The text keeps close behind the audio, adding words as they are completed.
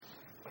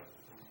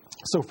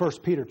So 1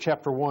 Peter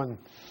chapter 1,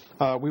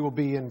 we will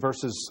be in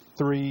verses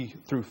 3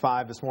 through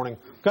 5 this morning.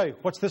 Okay,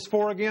 what's this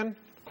for again?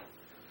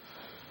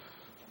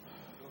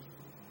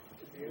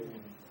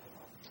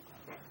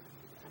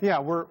 Yeah,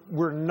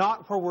 we're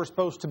not where we're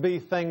supposed to be.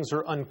 Things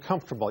are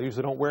uncomfortable. I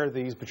usually don't wear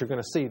these, but you're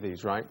going to see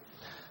these, right?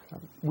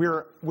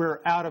 We're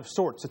out of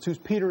sorts. That's who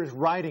Peter is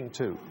writing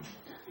to.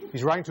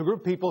 He's writing to a group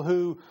of people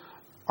who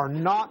are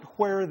not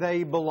where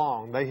they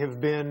belong. They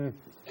have been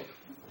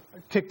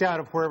kicked out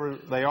of wherever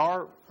they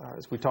are.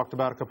 As we talked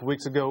about a couple of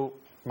weeks ago,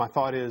 my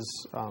thought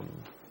is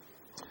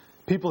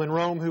people in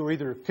Rome who were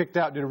either kicked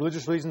out due to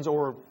religious reasons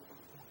or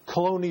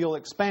colonial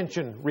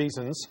expansion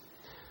reasons,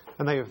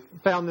 and they have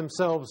found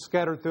themselves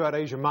scattered throughout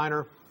Asia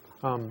Minor,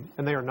 and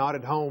they are not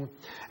at home.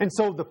 And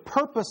so the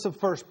purpose of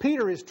 1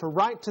 Peter is to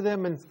write to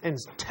them and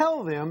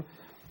tell them,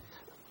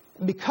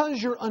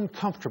 because you're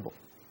uncomfortable,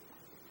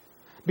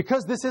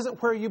 because this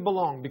isn't where you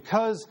belong,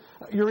 because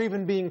you're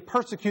even being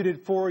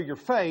persecuted for your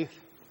faith,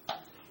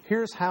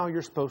 here's how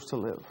you're supposed to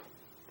live.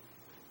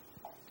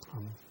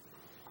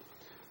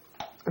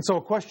 And so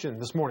a question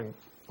this morning.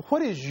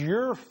 What is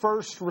your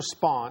first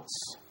response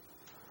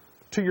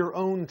to your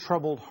own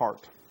troubled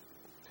heart?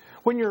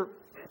 When you're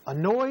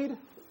annoyed,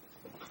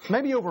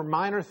 maybe over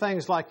minor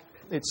things like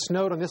it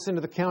snowed on this end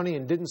of the county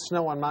and didn't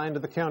snow on my end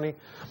of the county,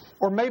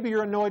 or maybe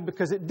you're annoyed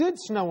because it did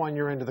snow on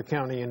your end of the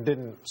county and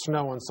didn't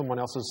snow on someone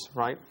else's,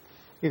 right?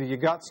 Either you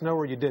got snow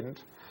or you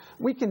didn't.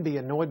 We can be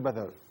annoyed by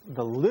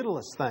the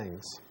littlest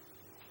things.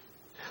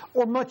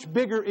 Or much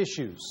bigger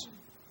issues.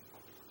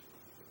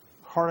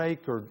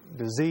 Heartache or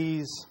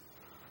disease,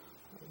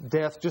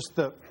 death, just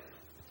the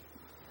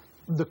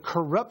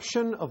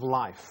corruption of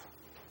life.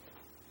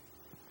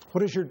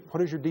 What is your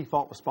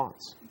default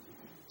response?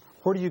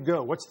 Where do you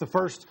go? What's the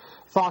first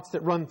thoughts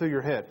that run through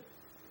your head?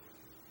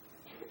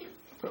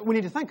 We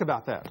need to think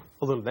about that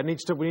a little.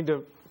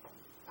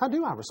 How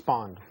do I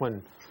respond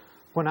when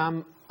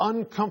I'm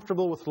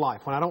uncomfortable with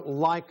life, when I don't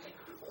like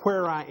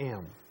where I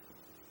am?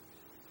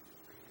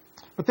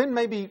 But then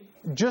maybe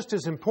just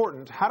as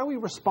important, how do we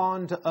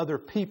respond to other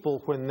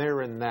people when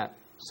they're in that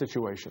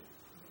situation?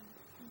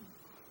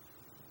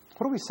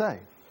 What do we say?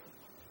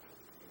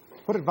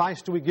 What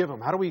advice do we give them?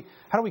 How do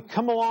we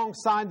come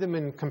alongside them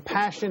in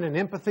compassion and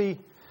empathy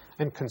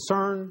and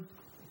concern?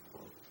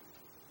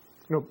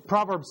 You know,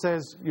 Proverbs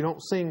says you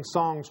don't sing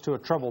songs to a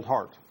troubled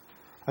heart.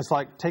 That's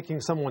like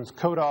taking someone's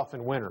coat off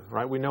in winter,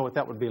 right? We know what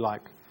that would be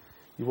like.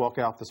 You walk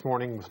out this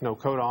morning with no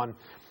coat on.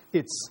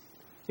 It's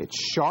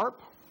sharp.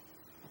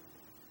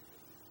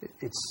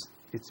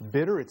 It's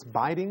bitter. It's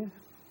biting.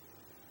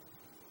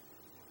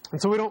 And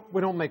so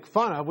we don't make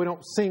fun of. We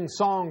don't sing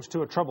songs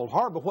to a troubled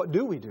heart. But what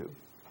do we do?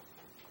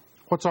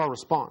 What's our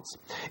response?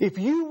 If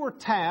you were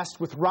tasked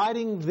with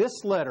writing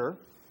this letter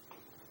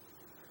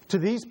to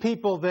these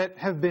people that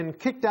have been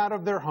kicked out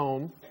of their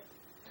home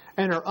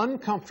and are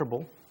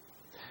uncomfortable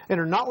and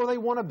are not where they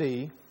want to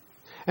be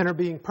and are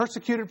being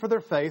persecuted for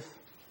their faith,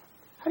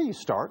 how do you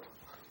start?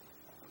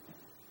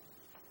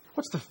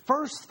 What's the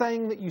first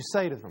thing that you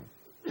say to them?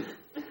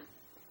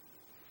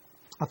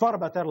 I thought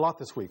about that a lot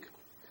this week.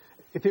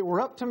 If it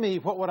were up to me,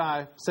 what would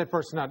I say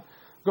first? And I'd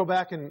go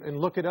back and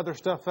look at other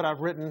stuff that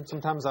I've written.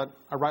 Sometimes I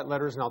write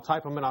letters and I'll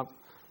type them, and I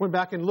went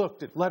back and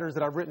looked at letters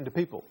that I've written to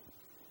people.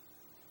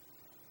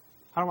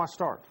 How do I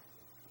start?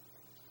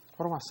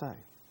 What do I say?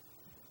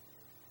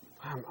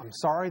 I'm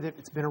sorry that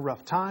it's been a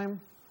rough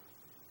time.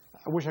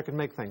 I wish I could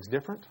make things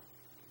different.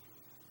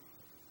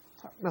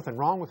 Nothing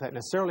wrong with that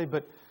necessarily,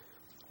 but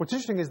what's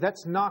interesting is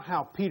that's not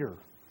how Peter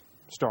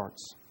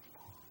starts.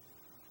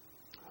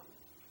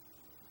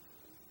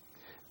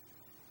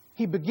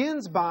 He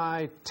begins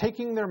by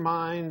taking their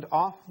mind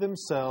off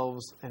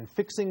themselves and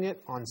fixing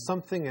it on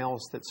something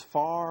else that's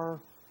far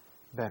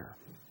better.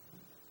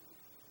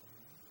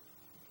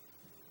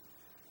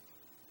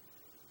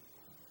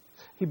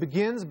 He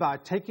begins by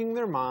taking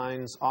their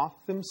minds off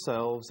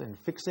themselves and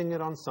fixing it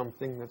on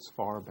something that's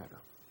far better.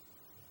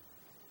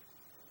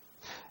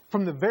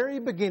 From the very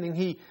beginning,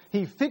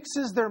 he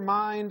fixes their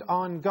mind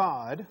on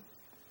God.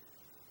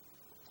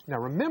 Now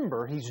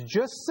remember, he's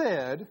just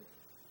said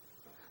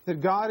that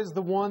God is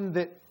the one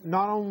that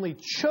not only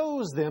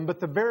chose them, but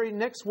the very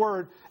next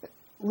word,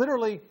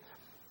 literally,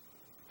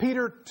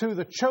 Peter, to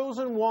the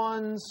chosen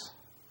ones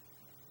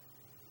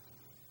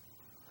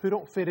who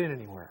don't fit in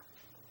anywhere.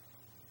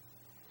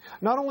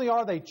 Not only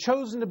are they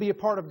chosen to be a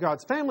part of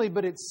God's family,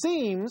 but it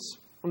seems,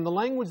 from the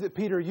language that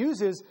Peter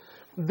uses,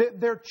 that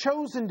they're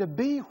chosen to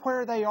be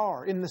where they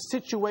are, in the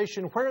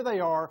situation where they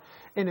are,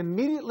 and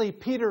immediately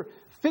Peter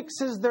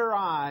fixes their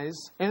eyes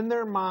and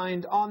their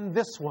mind on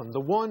this one, the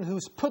one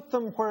who's put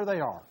them where they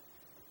are.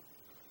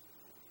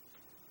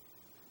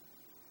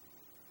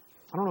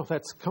 I don't know if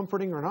that's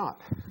comforting or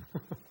not.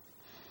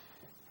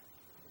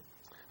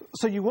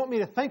 So you want me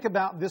to think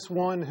about this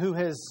one who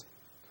has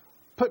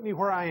put me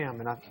where I am?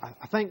 And I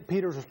think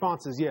Peter's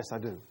response is, yes, I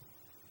do.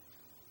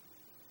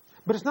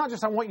 But it's not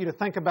just I want you to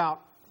think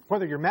about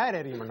whether you're mad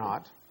at him or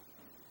not.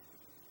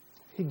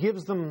 He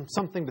gives them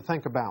something to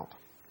think about.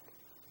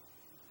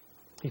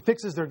 He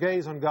fixes their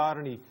gaze on God,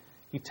 and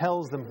he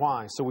tells them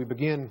why. So we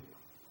begin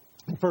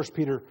In 1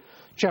 Peter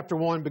chapter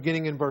 1,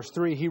 beginning in verse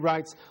 3, he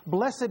writes,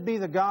 "Blessed be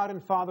the God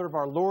and Father of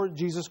our Lord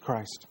Jesus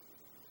Christ,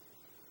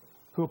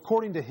 who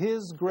according to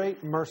His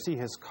great mercy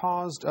has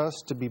caused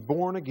us to be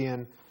born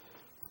again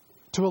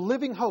to a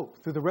living hope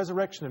through the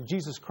resurrection of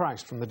Jesus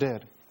Christ from the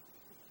dead,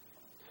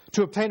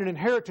 to obtain an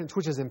inheritance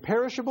which is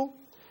imperishable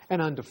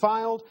and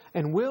undefiled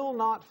and will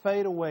not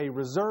fade away,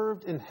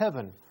 reserved in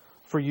heaven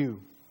for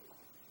you,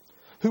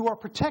 who are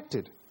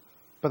protected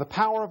by the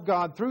power of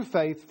God through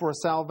faith for a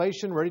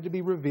salvation ready to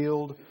be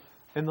revealed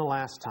in the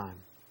last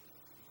time."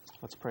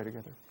 Let's pray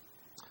together.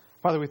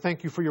 Father, we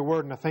thank you for your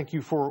word, and I thank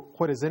you for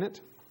what is in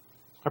it.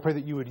 I pray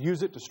that you would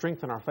use it to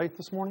strengthen our faith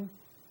this morning.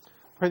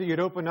 I pray that you'd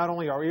open not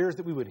only our ears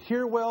that we would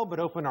hear well, but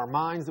open our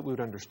minds that we would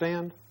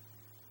understand.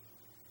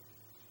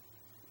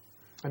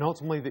 And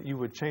ultimately that you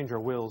would change our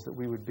wills, that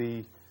we would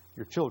be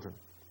your children,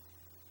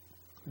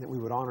 and that we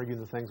would honor you in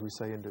the things we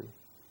say and do.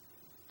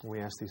 And we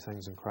ask these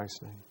things in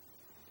Christ's name.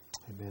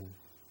 Amen.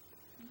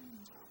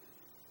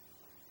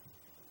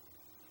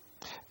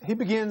 He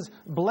begins,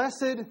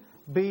 "Blessed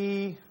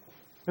be..."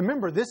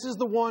 Remember, this is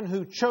the one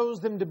who chose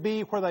them to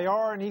be where they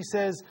are, and he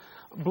says,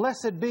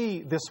 "Blessed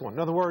be this one." In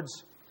other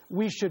words,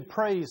 we should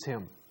praise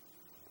him.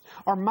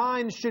 Our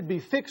minds should be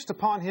fixed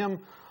upon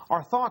him.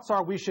 Our thoughts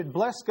are we should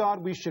bless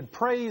God, we should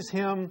praise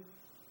him.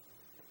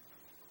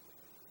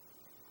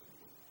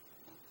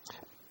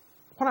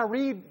 When I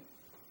read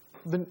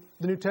the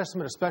New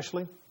Testament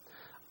especially,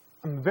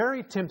 I'm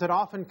very tempted,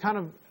 often kind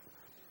of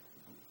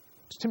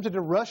tempted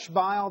to rush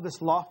by all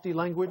this lofty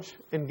language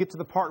and get to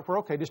the part where,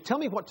 okay, just tell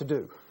me what to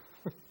do.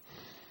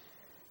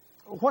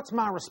 What's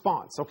my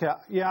response? Okay,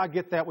 yeah, I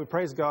get that. We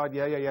praise God.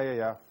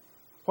 Yeah.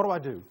 What do I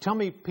do? Tell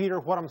me, Peter,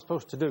 what I'm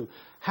supposed to do.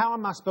 How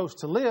am I supposed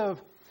to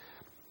live?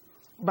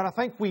 But I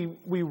think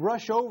we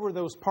rush over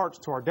those parts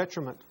to our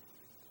detriment.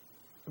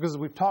 Because as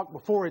we've talked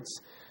before,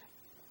 it's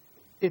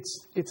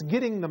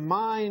getting the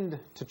mind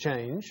to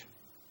change.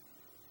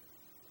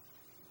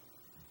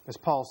 As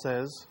Paul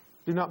says,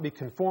 do not be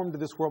conformed to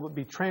this world, but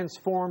be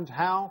transformed.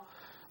 How?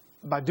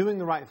 By doing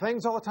the right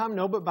things all the time?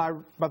 No, but by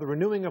the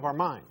renewing of our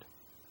mind.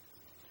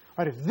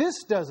 Right, if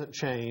this doesn't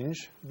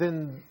change,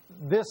 then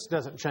this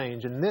doesn't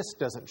change, and this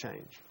doesn't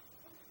change.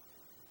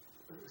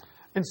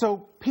 And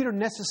so Peter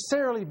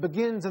necessarily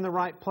begins in the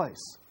right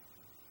place.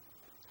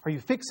 Are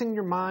you fixing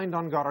your mind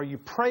on God? Are you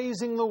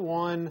praising the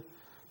one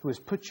who has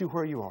put you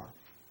where you are?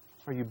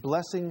 Are you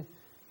blessing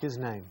his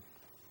name?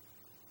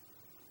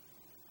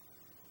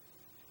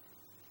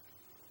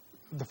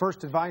 The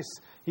first advice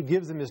he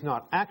gives them is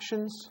not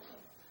actions,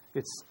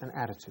 it's an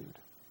attitude.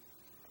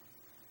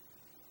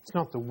 It's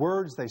not the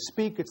words they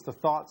speak, it's the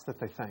thoughts that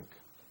they think.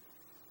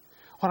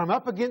 When I'm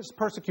up against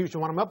persecution,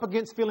 when I'm up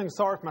against feeling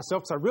sorry for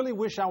myself because I really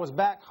wish I was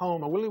back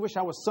home, I really wish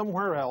I was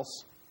somewhere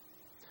else,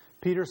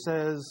 Peter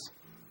says,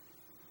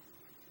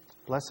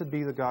 "Blessed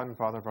be the God and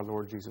Father of our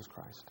Lord Jesus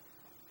Christ."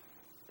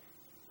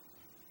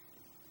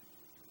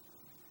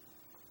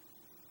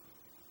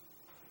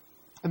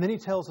 And then he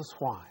tells us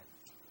why.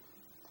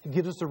 He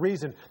gives us a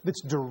reason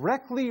that's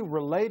directly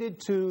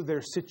related to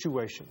their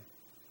situation.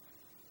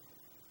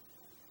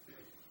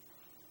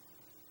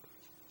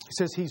 He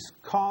says he's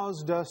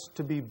caused us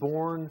to be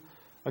born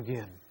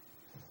again.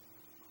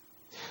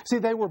 See,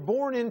 they were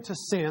born into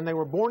sin. They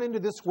were born into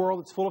this world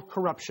that's full of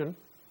corruption.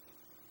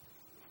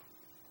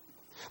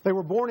 They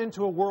were born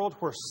into a world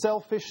where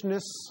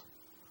selfishness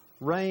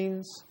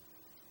reigns,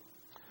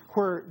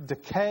 where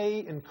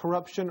decay and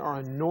corruption are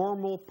a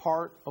normal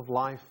part of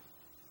life.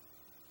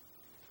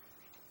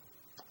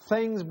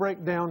 Things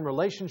break down,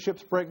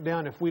 relationships break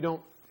down if we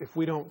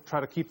don't try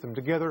to keep them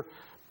together.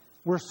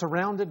 We're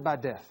surrounded by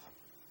death.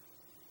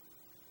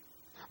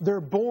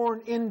 They're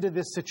born into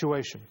this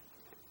situation.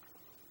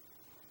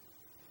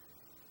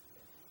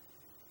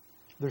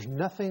 There's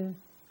nothing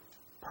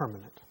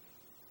permanent.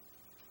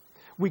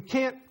 We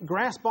can't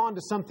grasp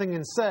onto something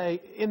and say,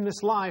 in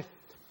this life,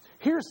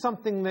 here's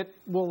something that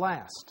will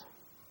last.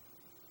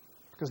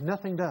 Because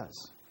nothing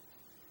does.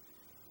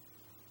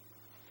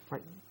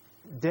 Right?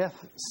 Death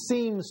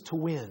seems to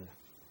win.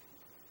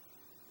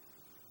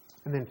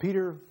 And then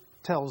Peter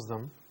tells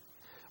them,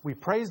 we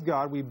praise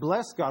God, we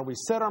bless God, we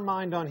set our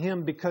mind on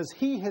him because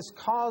he has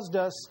caused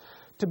us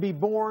to be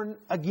born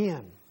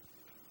again.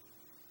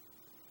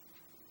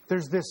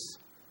 There's this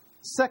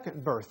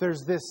second birth.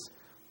 There's this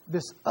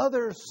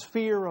other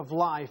sphere of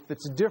life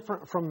that's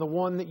different from the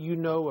one that you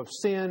know of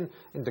sin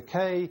and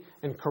decay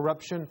and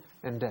corruption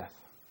and death.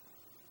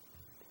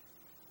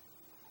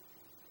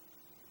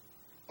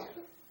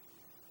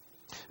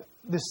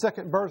 This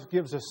second birth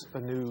gives us a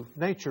new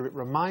nature. It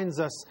reminds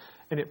us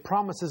and it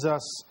promises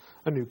us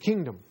a new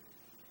kingdom.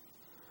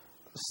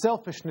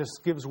 Selfishness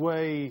gives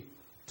way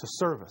to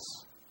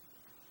service.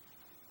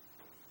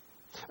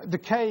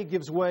 Decay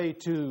gives way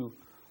to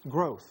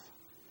growth.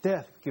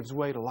 Death gives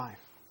way to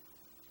life.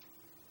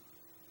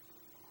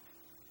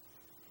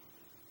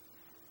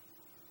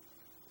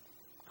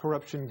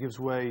 Corruption gives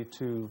way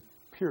to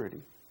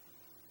purity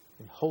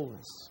and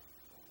wholeness.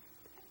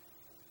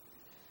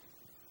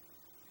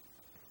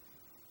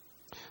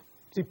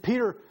 See,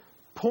 Peter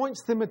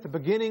points them at the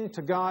beginning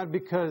to God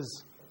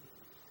because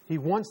He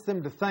wants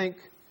them to think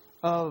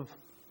of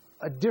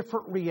a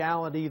different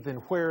reality than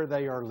where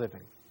they are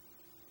living.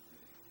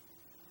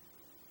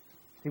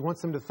 He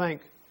wants them to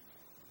think,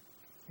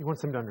 He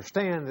wants them to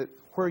understand that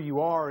where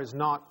you are is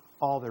not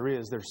all there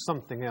is. There's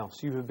something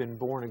else. You have been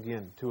born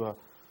again into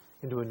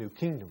a new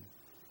kingdom.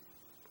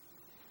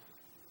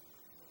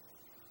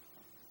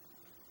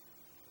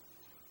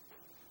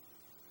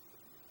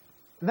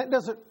 And that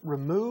doesn't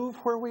remove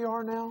where we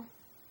are now.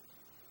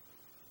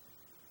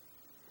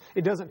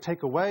 It doesn't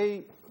take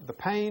away the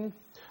pain.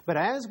 But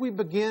as we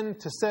begin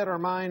to set our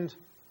mind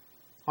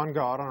on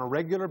God on a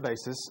regular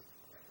basis,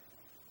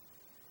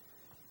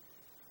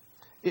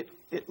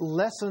 it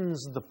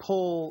lessens the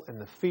pull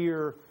and the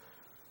fear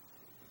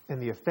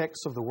and the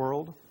effects of the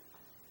world.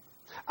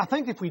 I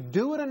think if we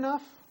do it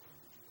enough,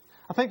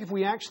 I think if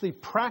we actually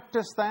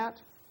practice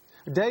that,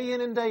 day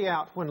in and day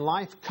out, when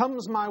life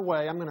comes my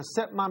way, I'm going to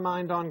set my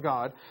mind on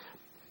God.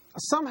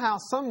 Somehow,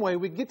 some way,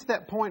 we get to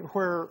that point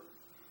where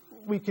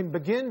we can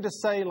begin to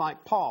say,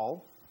 like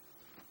Paul,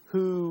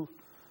 who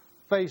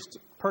faced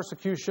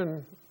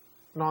persecution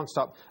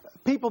nonstop.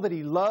 People that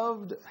he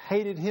loved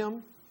hated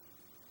him.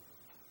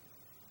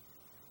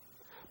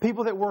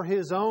 People that were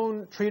his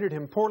own treated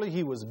him poorly.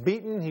 He was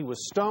beaten. He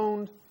was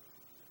stoned.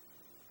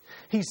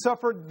 He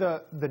suffered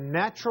the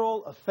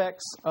natural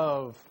effects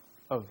of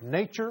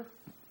nature.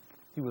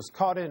 He was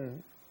caught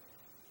in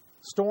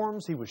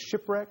storms. He was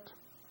shipwrecked.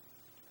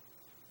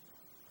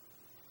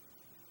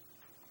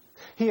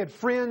 He had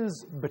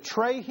friends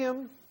betray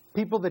him.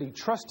 People that he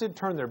trusted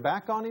turn their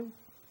back on him.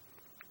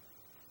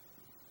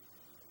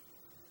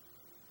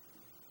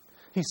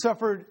 He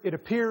suffered, it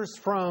appears,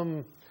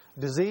 from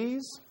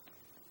disease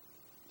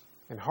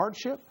and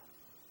hardship.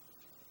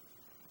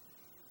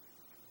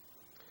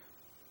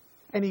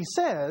 And he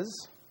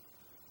says,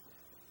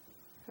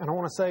 and I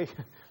want to say,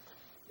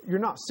 you're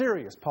not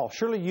serious, Paul.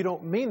 Surely you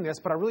don't mean this,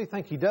 but I really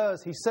think he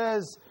does. He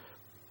says,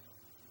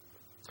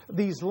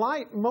 these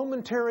light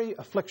momentary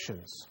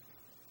afflictions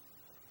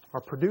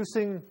are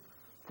producing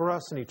for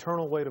us an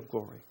eternal weight of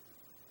glory.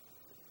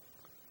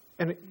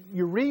 And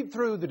you read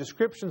through the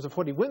descriptions of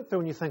what he went through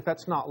and you think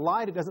that's not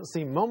light. It doesn't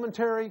seem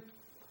momentary.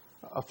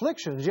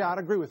 Afflictions, yeah, I'd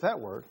agree with that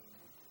word.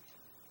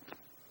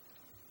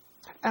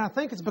 And I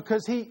think it's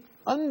because he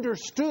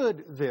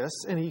understood this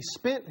and he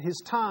spent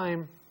his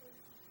time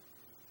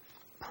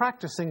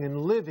practicing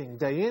and living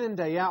day in and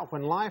day out.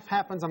 When life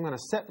happens, I'm going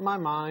to set my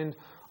mind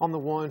on the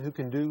one who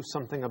can do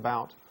something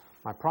about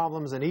my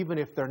problems, and even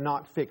if they're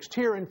not fixed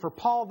here. And for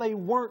Paul, they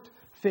weren't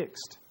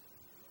fixed.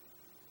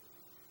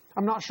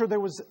 I'm not sure there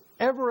was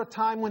ever a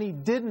time when he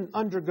didn't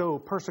undergo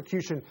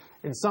persecution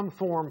in some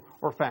form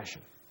or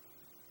fashion.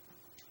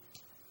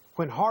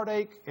 When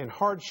heartache and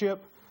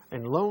hardship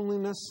and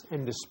loneliness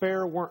and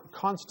despair weren't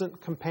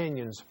constant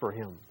companions for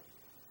him.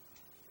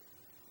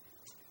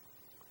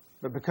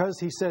 But because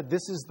he said,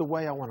 this is the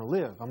way I want to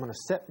live, I'm going to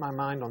set my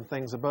mind on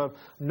things above,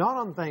 not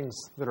on things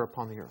that are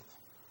upon the earth.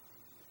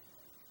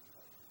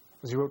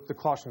 As he wrote to the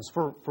Colossians,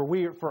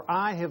 for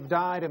I have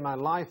died and my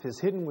life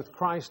is hidden with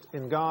Christ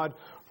in God,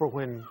 for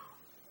when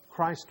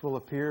Christ will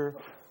appear,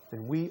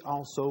 then we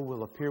also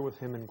will appear with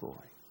him in glory.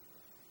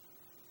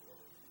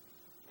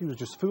 He was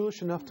just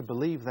foolish enough to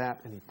believe that,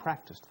 and he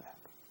practiced that.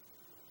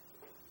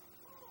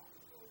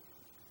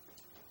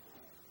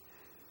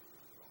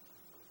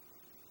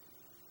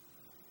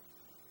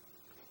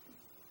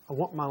 I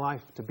want my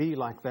life to be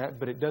like that,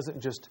 but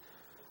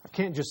I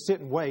can't just sit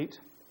and wait.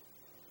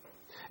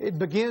 It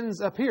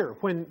begins up here.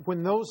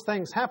 When those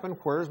things happen,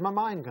 where's my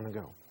mind going to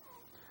go?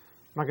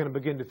 Am I going to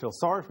begin to feel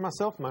sorry for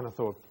myself? Am I going to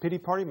throw a pity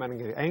party? Am I going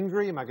to get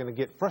angry? Am I going to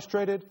get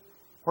frustrated?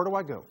 Where do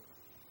I go?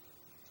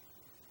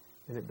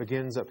 And it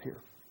begins up here.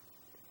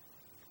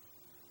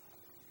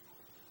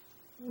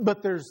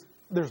 But there's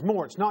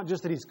more. It's not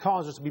just that he's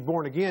caused us to be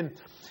born again.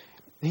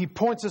 He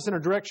points us in a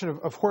direction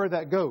of where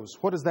that goes.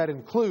 What does that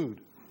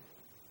include?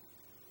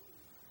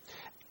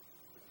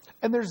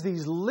 And there's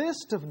these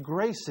list of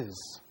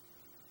graces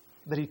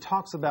that he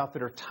talks about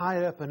that are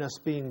tied up in us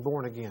being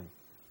born again.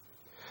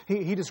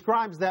 He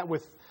describes that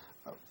with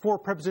 4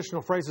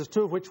 prepositional phrases,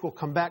 2 of which we'll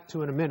come back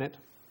to in a minute.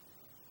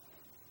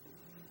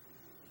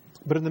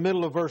 But in the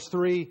middle of verse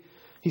 3,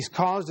 he's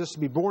caused us to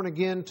be born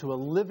again to a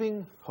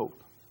living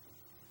hope.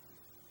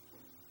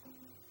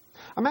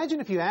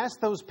 Imagine if you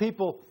asked those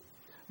people,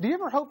 do you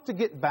ever hope to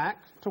get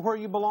back to where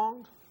you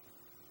belonged?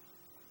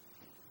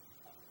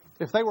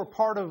 If they were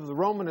part of the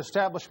Roman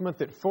establishment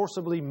that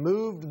forcibly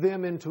moved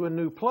them into a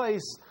new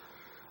place,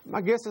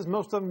 my guess is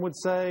most of them would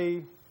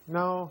say,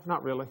 no,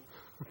 not really.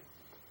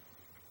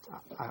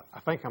 I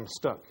think I'm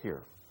stuck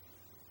here.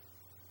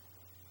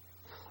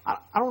 I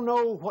don't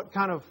know what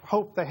kind of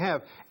hope they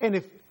have.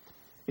 And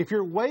if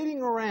you're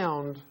waiting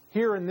around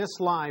here in this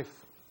life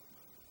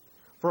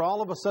for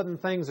all of a sudden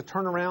things to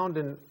turn around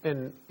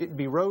and it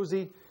be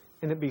rosy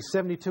and it be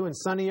 72 and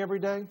sunny every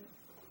day,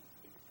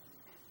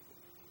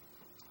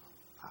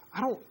 I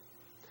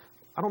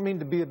don't mean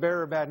to be a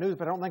bearer of bad news,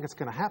 but I don't think it's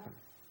going to happen.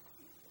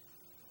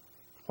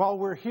 While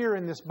we're here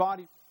in this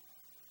body,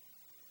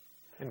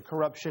 and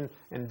corruption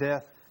and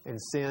death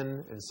and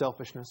sin and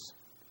selfishness.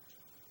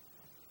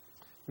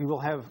 We will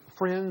have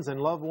friends and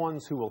loved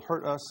ones who will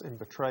hurt us and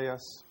betray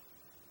us.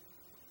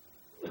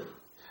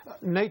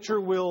 Nature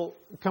will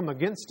come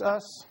against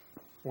us,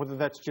 whether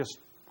that's just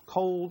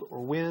cold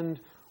or wind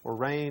or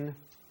rain.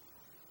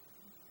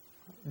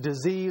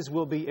 Disease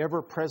will be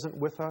ever present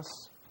with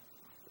us.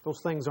 Those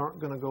things aren't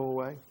going to go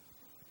away.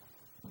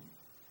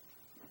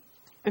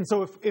 And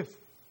so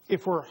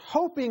if we're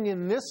hoping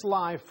in this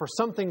life for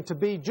something to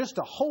be just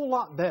a whole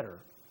lot better,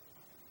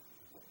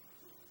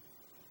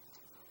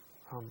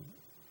 I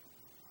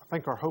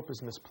think our hope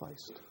is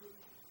misplaced.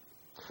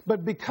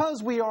 But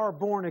because we are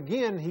born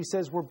again, he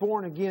says we're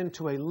born again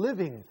to a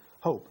living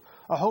hope.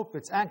 A hope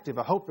that's active,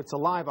 a hope that's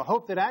alive, a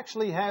hope that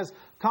actually has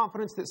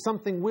confidence that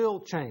something will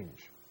change.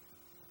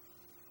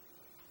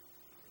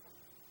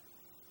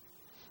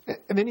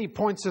 And then he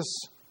points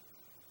us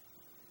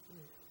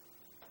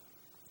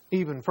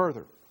even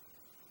further.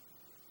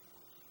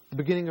 The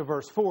beginning of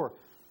verse 4,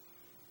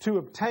 to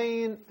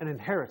obtain an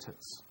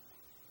inheritance.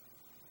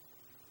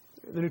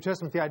 In the New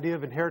Testament, the idea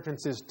of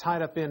inheritance is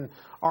tied up in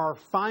our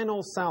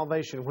final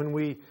salvation when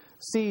we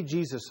see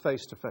Jesus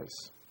face to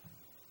face.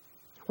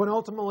 When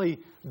ultimately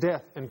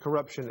death and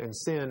corruption and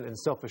sin and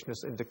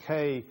selfishness and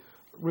decay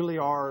really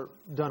are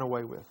done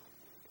away with.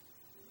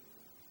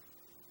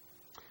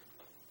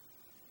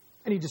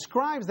 And he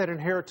describes that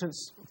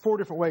inheritance 4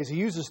 different ways. He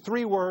uses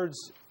 3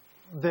 words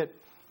that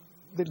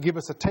give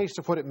us a taste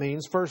of what it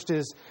means. First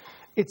is,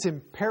 it's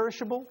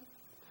imperishable.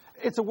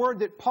 It's a word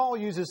that Paul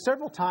uses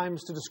several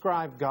times to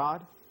describe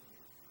God.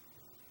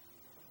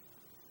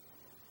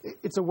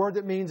 It's a word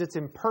that means it's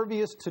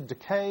impervious to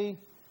decay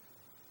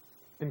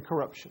and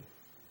corruption.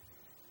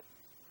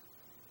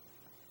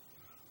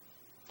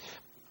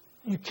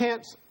 You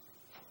can't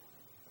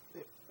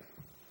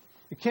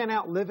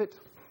outlive it.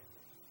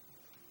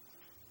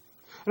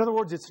 In other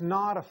words, it's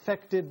not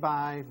affected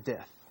by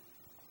death.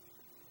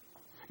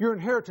 Your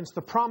inheritance,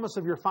 the promise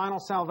of your final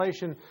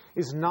salvation,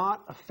 is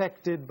not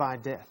affected by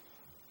death.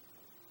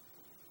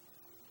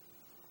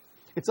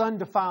 It's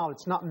undefiled.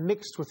 It's not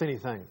mixed with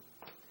anything.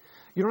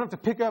 You don't have to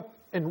pick up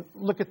and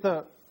look at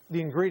the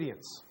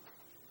ingredients.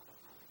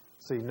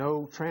 See,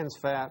 no trans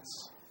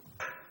fats,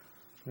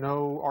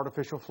 no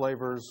artificial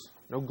flavors,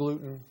 no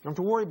gluten. You don't have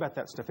to worry about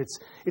that stuff.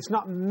 It's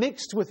not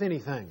mixed with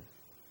anything.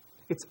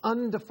 It's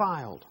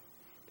undefiled.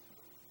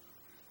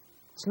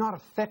 It's not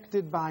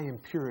affected by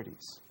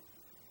impurities.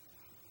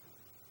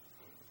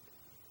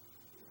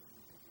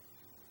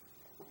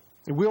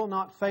 It will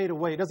not fade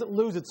away. It doesn't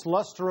lose its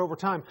luster over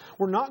time.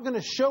 We're not going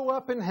to show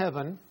up in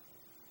heaven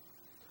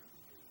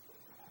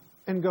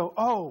and go,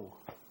 oh,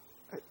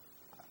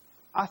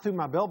 I threw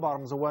my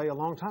bell-bottoms away a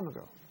long time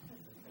ago.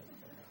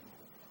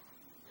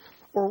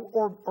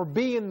 Or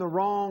be in the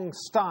wrong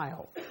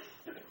style.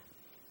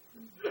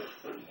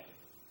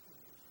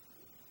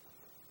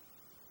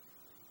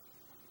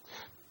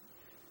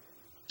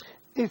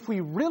 If we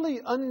really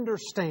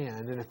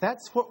understand, and if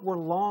that's what we're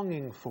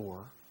longing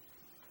for,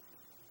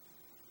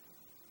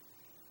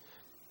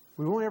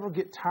 we won't ever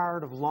get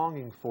tired of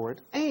longing for it.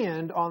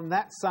 And on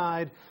that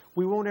side,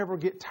 we won't ever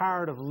get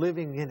tired of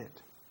living in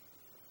it.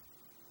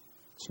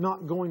 It's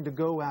not going to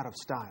go out of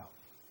style.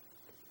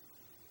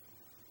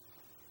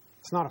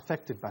 It's not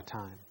affected by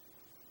time.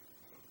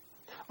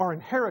 Our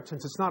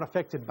inheritance, it's not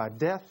affected by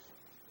death.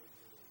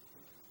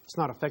 It's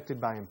not affected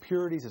by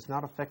impurities. It's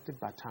not affected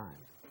by time.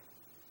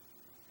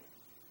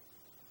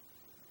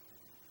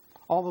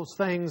 All those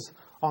things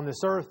on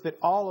this earth that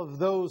all of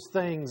those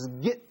things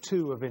get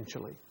to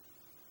eventually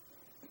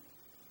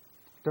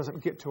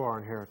doesn't get to our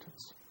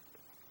inheritance.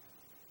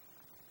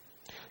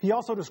 He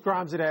also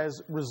describes it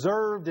as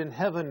reserved in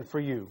heaven for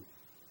you.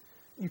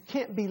 You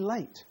can't be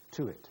late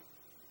to it.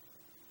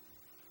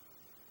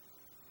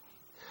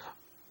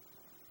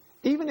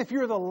 Even if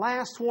you're the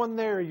last one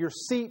there, your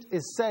seat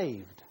is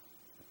saved.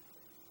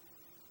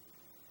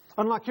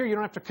 Unlike here, you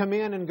don't have to come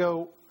in and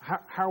go, how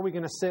are we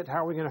going to sit?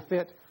 How are we going to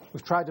fit?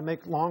 We've tried to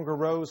make longer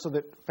rows so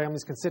that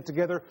families can sit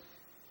together.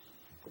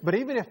 But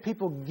even if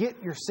people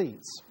get your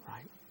seats,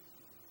 right?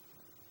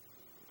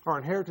 Our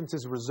inheritance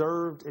is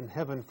reserved in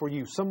heaven for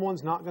you.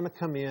 Someone's not going to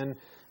come in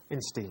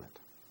and steal it.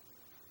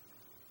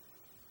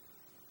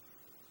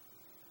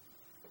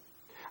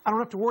 I don't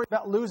have to worry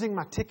about losing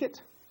my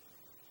ticket.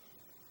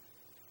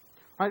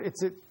 Right?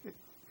 It's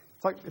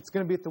like it's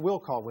going to be at the will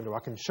call window. I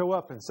can show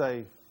up and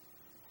say,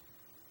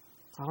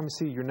 oh, let me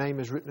see, your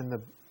name is written in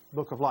the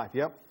book of life.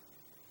 Yep.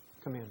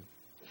 Come in.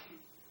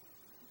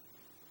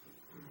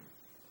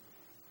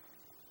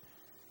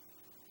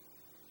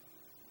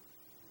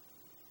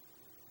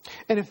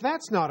 And if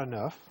that's not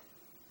enough,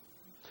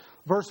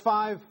 verse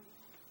 5,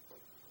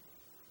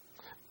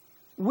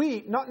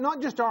 we,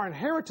 not just our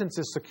inheritance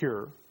is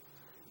secure,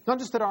 not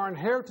just that our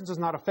inheritance is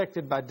not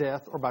affected by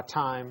death or by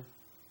time,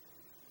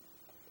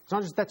 it's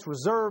not just that's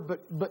reserved,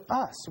 but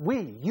us,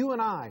 we, you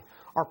and I,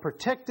 are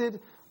protected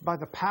by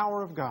the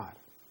power of God.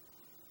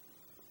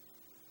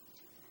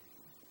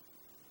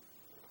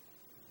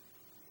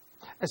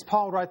 As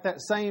Paul writes,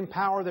 that same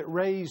power that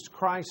raised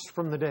Christ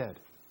from the dead.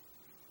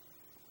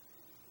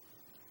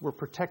 we're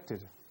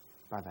protected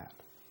by that.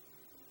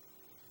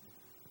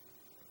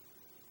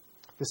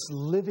 This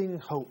living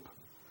hope,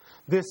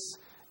 this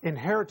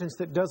inheritance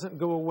that doesn't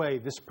go away,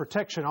 this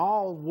protection,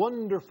 all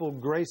wonderful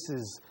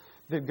graces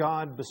that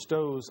God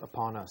bestows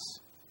upon us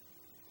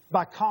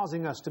by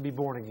causing us to be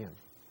born again.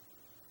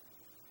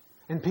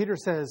 And Peter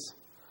says,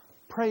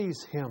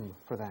 praise Him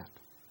for that.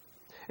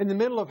 In the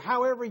middle of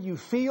however you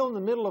feel, in the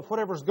middle of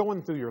whatever's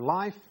going through your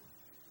life,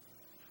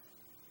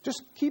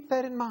 just keep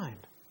that in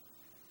mind.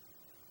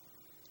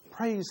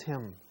 Praise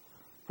Him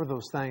for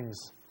those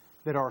things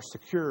that are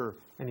secure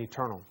and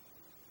eternal,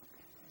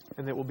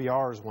 and that will be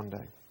ours one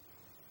day.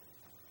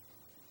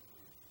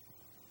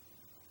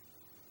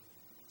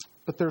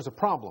 But there's a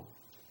problem.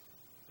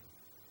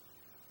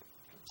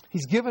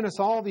 He's given us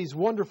all these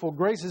wonderful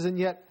graces, and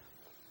yet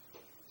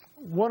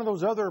one of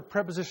those other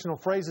prepositional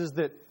phrases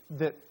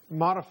that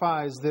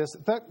modifies this,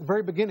 at that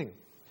very beginning,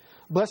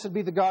 blessed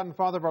be the God and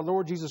Father of our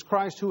Lord Jesus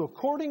Christ, who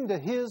according to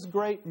His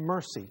great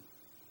mercy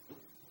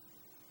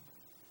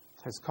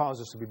has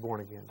caused us to be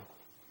born again.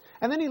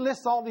 And then he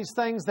lists all these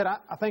things that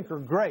I think are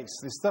grace,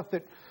 this stuff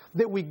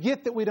that we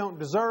get that we don't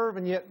deserve,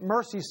 and yet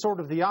mercy is sort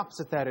of the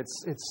opposite of that.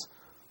 It's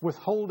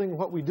withholding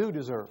what we do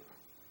deserve.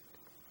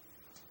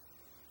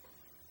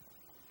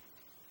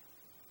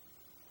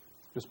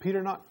 Does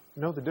Peter not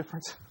know the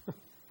difference?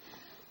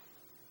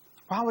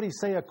 Why would he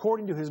say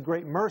according to His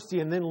great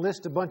mercy and then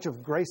list a bunch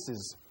of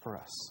graces for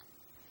us?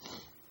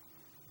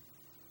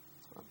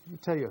 Let me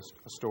tell you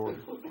a story.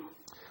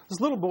 This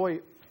little boy,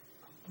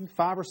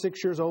 5 or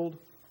 6 years old,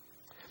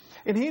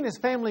 and he and his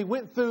family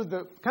went through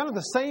the kind of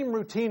the same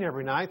routine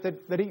every night.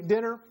 They'd eat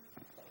dinner,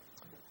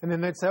 and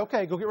then they'd say,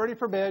 okay, go get ready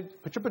for bed,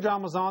 put your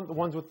pajamas on, the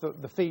ones with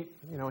the feet,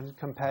 and he'd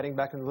come padding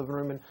back in the living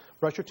room and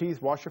brush your teeth,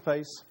 wash your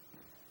face.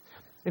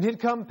 And he'd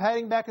come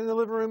padding back in the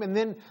living room, and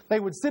then they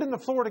would sit on the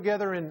floor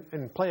together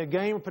and play a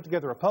game or put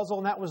together a puzzle,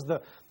 and that was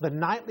the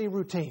nightly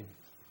routine.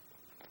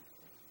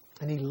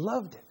 And he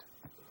loved it.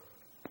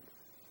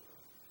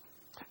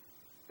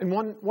 And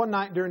one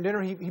night during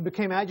dinner, he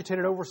became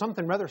agitated over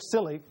something rather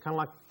silly, kind of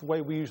like the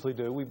way we usually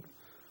do. We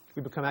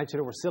become agitated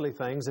over silly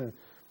things,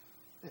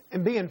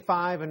 and being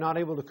 5 and not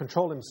able to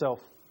control himself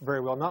very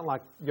well, not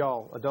like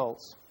y'all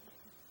adults,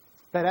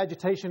 that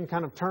agitation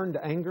kind of turned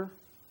to anger.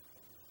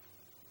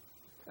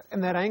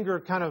 And that anger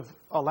kind of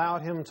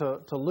allowed him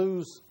to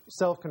lose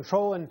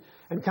self-control,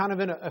 and kind of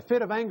in a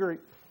fit of anger,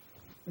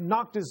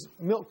 knocked his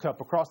milk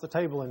cup across the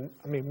table, and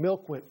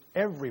milk went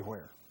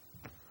everywhere.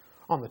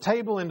 On the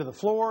table, into the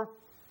floor.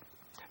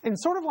 And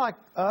sort of like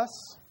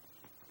us,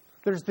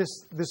 there's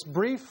this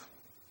brief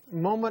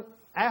moment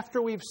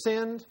after we've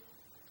sinned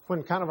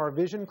when kind of our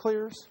vision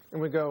clears and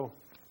we go,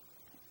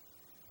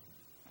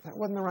 that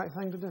wasn't the right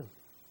thing to do.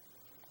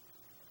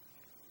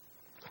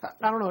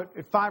 I don't know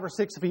at 5 or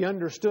 6 if he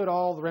understood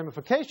all the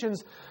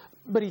ramifications,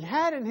 but he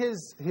had in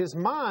his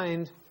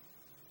mind,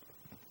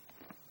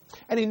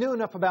 and he knew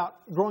enough about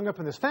growing up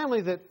in this family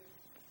that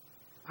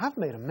I've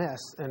made a mess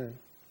and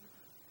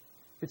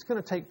it's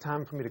going to take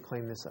time for me to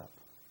clean this up.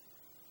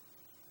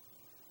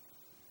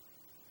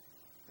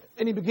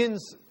 And he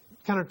begins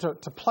kind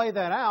of to play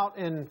that out,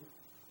 and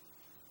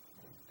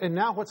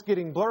now what's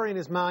getting blurry in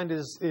his mind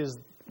is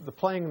the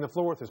playing on the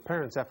floor with his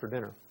parents after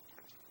dinner.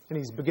 And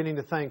he's beginning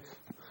to think,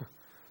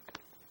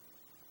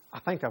 I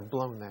think I've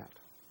blown that.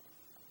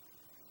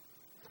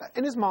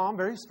 And his mom,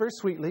 very, very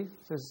sweetly,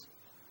 says,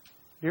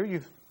 dear,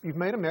 you've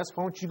made a mess.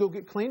 Why don't you go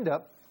get cleaned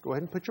up? Go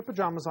ahead and put your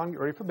pajamas on, get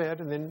ready for bed,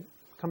 and then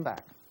come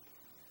back.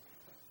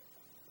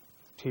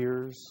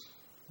 Tears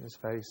in his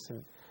face.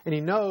 And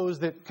he knows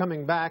that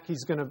coming back,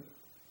 he's going to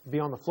be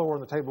on the floor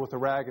on the table with a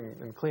rag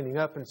and cleaning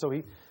up. And so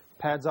he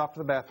pads off to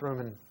the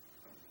bathroom.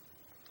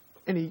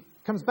 And he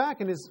comes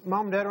back, and his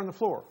mom and dad are on the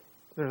floor.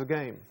 There's a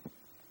game.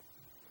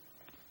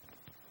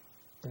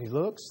 And he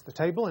looks at the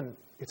table, and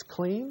it's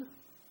clean.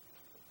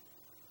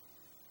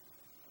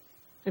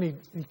 And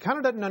he kind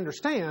of doesn't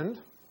understand,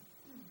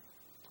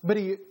 but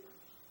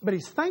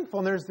he's thankful,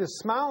 and there's this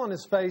smile on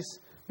his face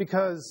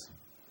because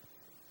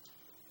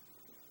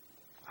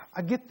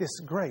I get this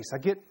grace. I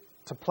get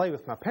to play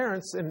with my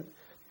parents, and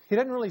he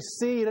doesn't really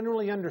see, he doesn't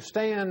really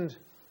understand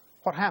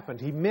what happened.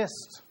 He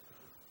missed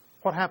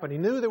what happened. He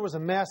knew there was a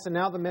mess, and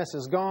now the mess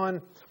is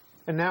gone,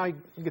 and now he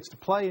gets to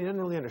play. He doesn't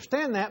really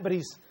understand that, but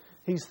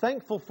he's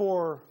thankful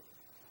for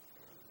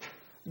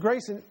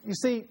grace. And you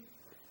see,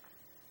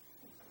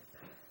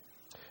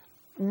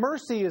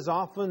 mercy is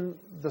often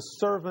the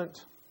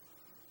servant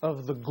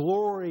of the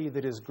glory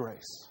that is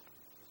grace.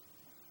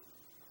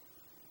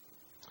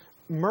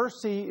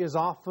 Mercy is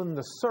often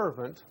the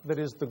servant that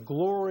is the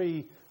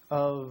glory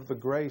of the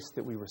grace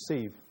that we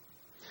receive.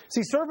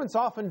 See, servants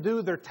often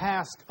do their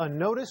task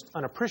unnoticed,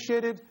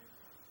 unappreciated.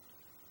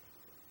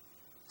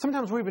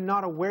 Sometimes we're even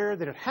not aware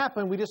that it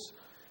happened.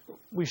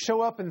 We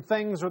show up and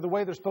things are the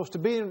way they're supposed to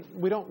be, and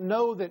we don't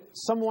know that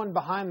someone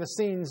behind the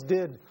scenes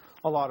did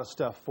a lot of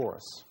stuff for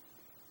us.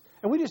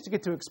 And we just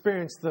get to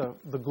experience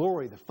the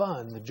glory, the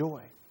fun, the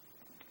joy.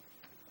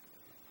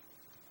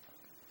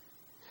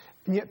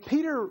 And yet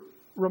Peter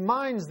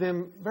reminds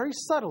them very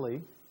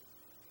subtly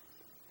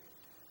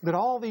that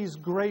all these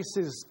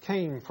graces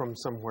came from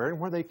somewhere, and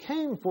where they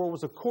came for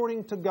was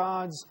according to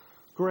God's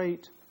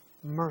great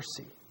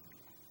mercy.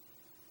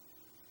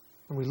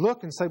 And we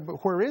look and say,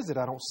 but where is it?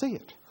 I don't see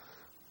it.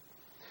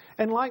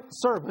 And like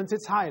servants,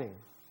 it's hiding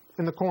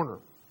in the corner.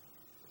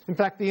 In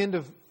fact, the end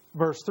of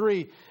verse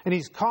 3, and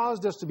He's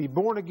caused us to be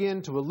born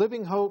again to a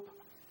living hope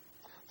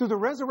through the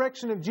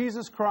resurrection of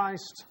Jesus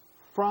Christ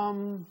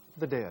from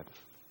the dead.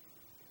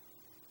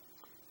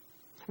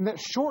 And that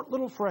short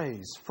little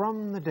phrase,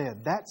 from the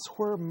dead, that's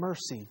where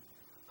mercy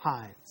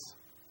hides.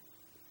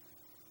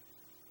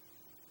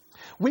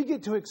 We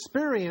get to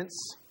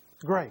experience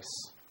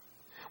grace.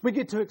 We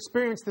get to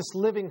experience this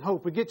living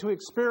hope. We get to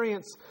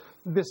experience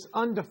this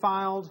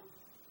undefiled,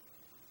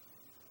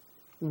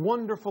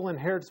 wonderful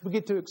inheritance. We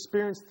get to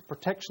experience the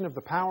protection of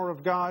the power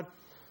of God.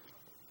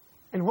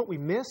 And what we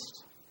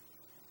missed,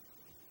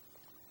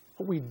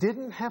 what we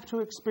didn't have to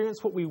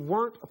experience, what we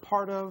weren't a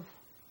part of,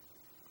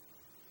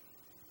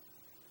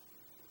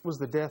 was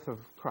the death of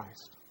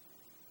Christ.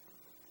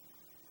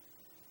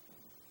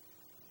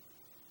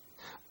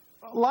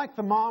 Like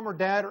the mom or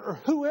dad or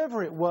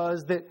whoever it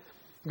was that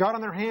got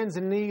on their hands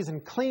and knees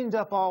and cleaned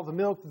up all the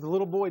milk that the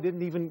little boy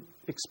didn't even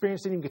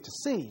experience, didn't even get to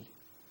see.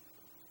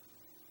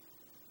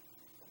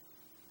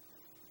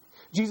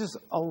 Jesus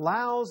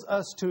allows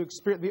us to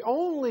experience, the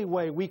only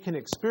way we can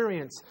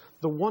experience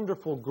the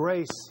wonderful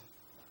grace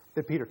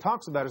that Peter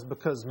talks about is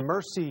because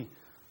mercy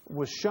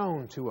was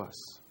shown to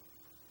us.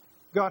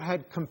 God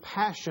had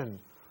compassion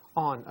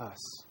on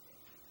us.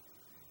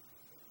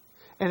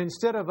 And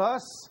instead of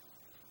us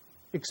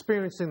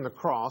experiencing the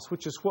cross,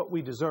 which is what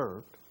we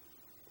deserved,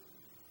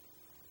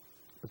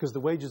 because the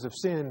wages of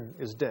sin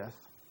is death,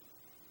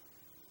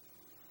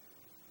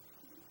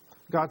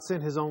 God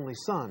sent His only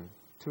Son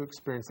to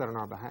experience that on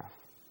our behalf.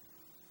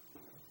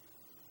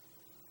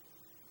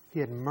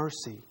 He had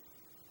mercy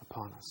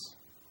upon us.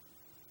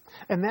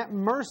 And that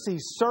mercy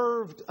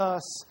served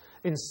us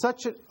in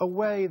such a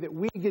way that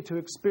we get to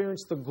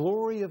experience the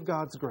glory of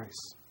God's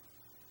grace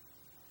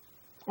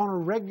on a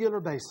regular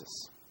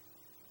basis.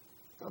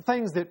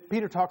 Things that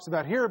Peter talks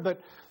about here,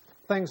 but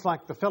things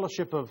like the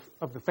fellowship of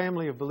the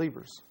family of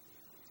believers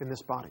in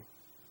this body.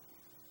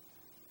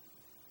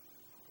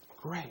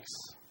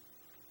 Grace.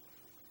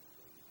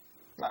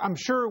 I'm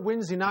sure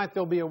Wednesday night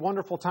there'll be a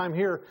wonderful time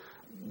here.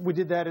 We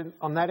did that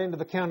on that end of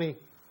the county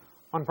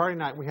on Friday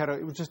night.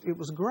 It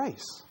was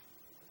grace.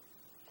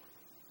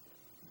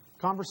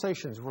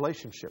 Conversations,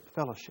 relationship,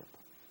 fellowship.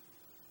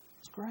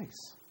 It's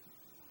grace.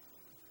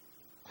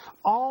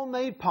 All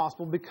made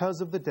possible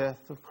because of the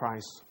death of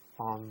Christ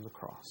on the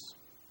cross.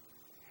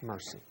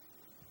 Mercy.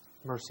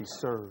 Mercy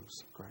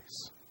serves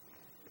grace.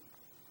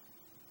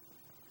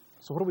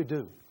 So what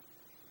do?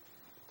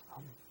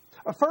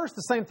 First,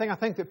 the same thing I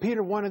think that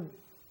Peter wanted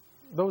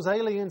those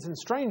aliens and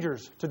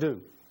strangers to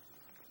do.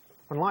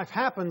 When life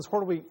happens,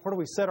 where do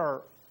we set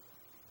our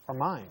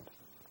mind?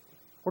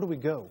 Where do we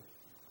go?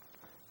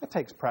 That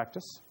takes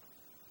practice.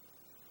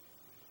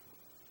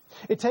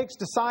 It takes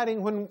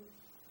deciding when,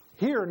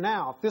 here,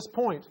 now, at this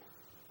point,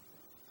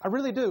 I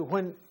really do,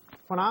 when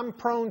I'm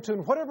prone to,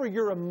 whatever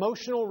your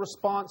emotional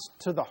response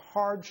to the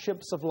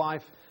hardships of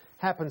life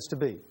happens to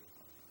be,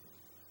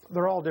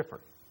 they're all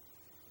different.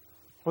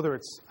 Whether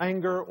it's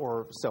anger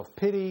or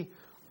self-pity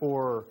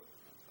or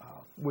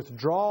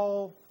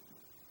withdrawal,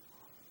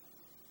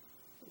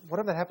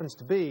 whatever that happens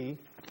to be,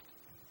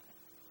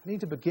 I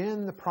need to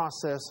begin the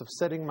process of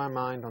setting my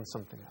mind on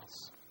something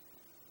else.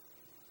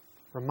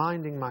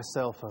 Reminding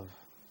myself of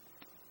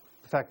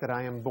the fact that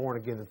I am born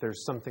again, that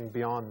there's something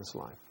beyond this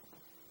life.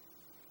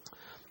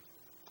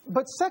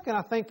 But second,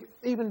 I think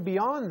even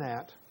beyond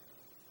that,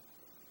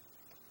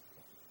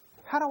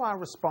 how do I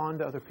respond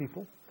to other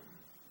people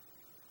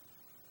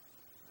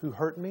who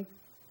hurt me,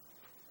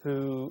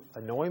 who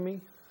annoy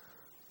me,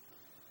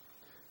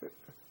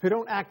 who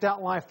don't act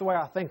out life the way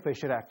I think they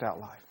should act out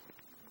life?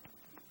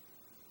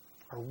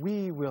 Are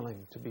we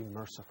willing to be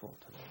merciful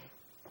to them?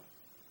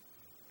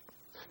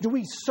 Do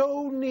we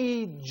so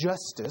need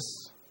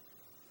justice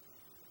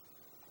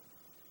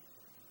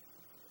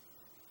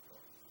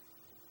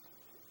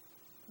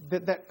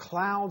that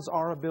clouds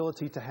our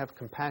ability to have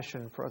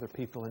compassion for other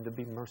people and to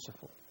be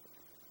merciful?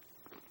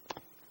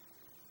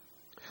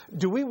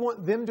 Do we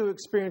want them to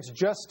experience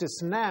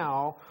justice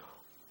now,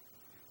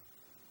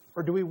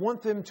 or do we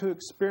want them to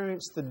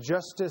experience the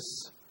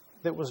justice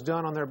that was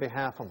done on their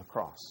behalf on the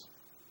cross?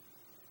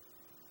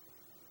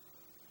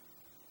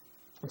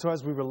 And so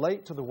as we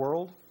relate to the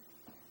world,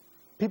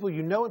 people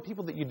you know and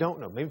people that you don't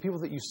know, maybe people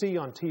that you see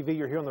on TV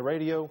or hear on the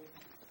radio,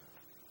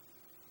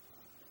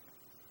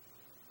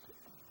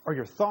 are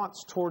your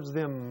thoughts towards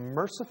them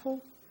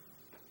merciful?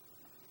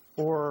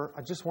 Or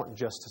I just want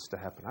justice to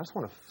happen. I just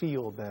want to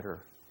feel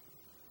better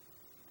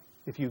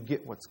if you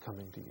get what's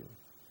coming to you.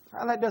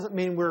 And that doesn't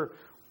mean we're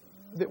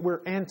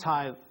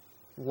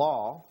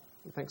anti-law.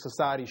 We think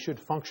society should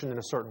function in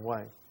a certain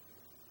way.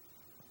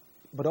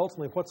 But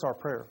ultimately, what's our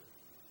prayer?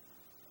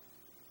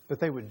 That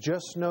they would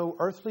just know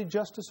earthly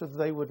justice, or that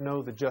they would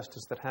know the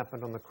justice that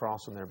happened on the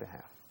cross on their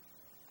behalf?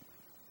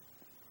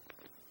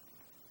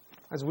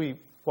 As we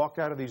walk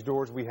out of these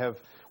doors,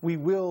 we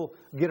will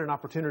get an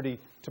opportunity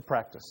to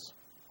practice.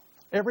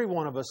 Every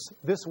one of us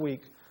this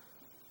week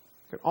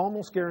can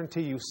almost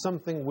guarantee you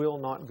something will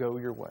not go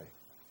your way.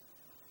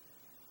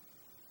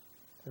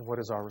 And what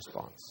is our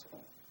response?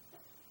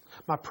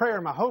 My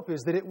prayer, my hope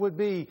is that it would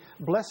be,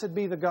 blessed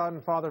be the God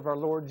and Father of our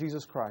Lord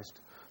Jesus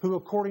Christ, who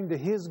according to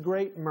His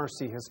great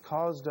mercy has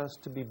caused us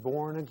to be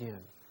born again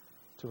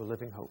to a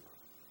living hope.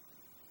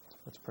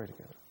 Let's pray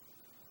together.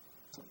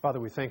 Father,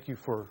 we thank You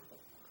for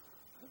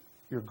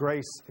Your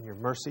grace and Your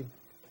mercy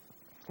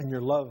and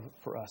Your love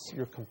for us,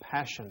 Your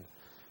compassion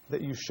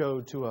that You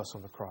showed to us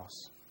on the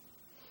cross.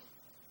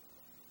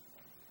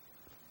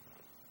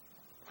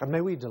 And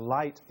may we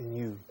delight in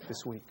You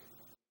this week.